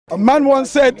A man once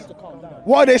said,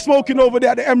 what are they smoking over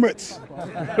there at the Emirates?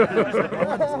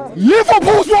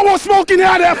 Liverpool's what was smoking here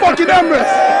at their fucking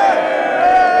Emirates.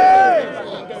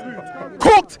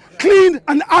 Cooked, cleaned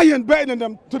and ironed better than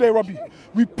them today, Robbie.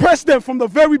 We pressed them from the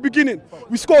very beginning.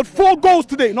 We scored 4 goals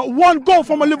today, not 1 goal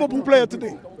from a Liverpool player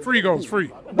today. 3 goals,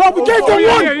 3. But we gave them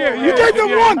 1. We gave them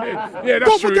 1. Yeah, that's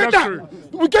Don't true, forget that's that. true.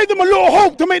 We gave them a little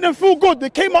hope to make them feel good. They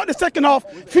came out the second half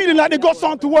feeling like they got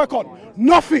something to work on.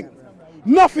 Nothing.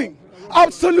 Nothing.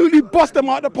 Absolutely bust them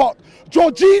out of the park.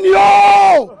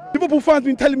 Jorginho! Liverpool fans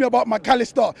been telling me about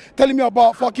McAllister, telling me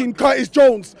about fucking Curtis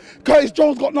Jones. Curtis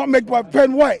Jones got nutmegged by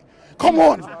Ben White. Come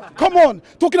on, come on.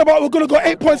 Talking about we're going to go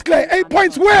 8 points clear. 8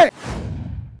 points where?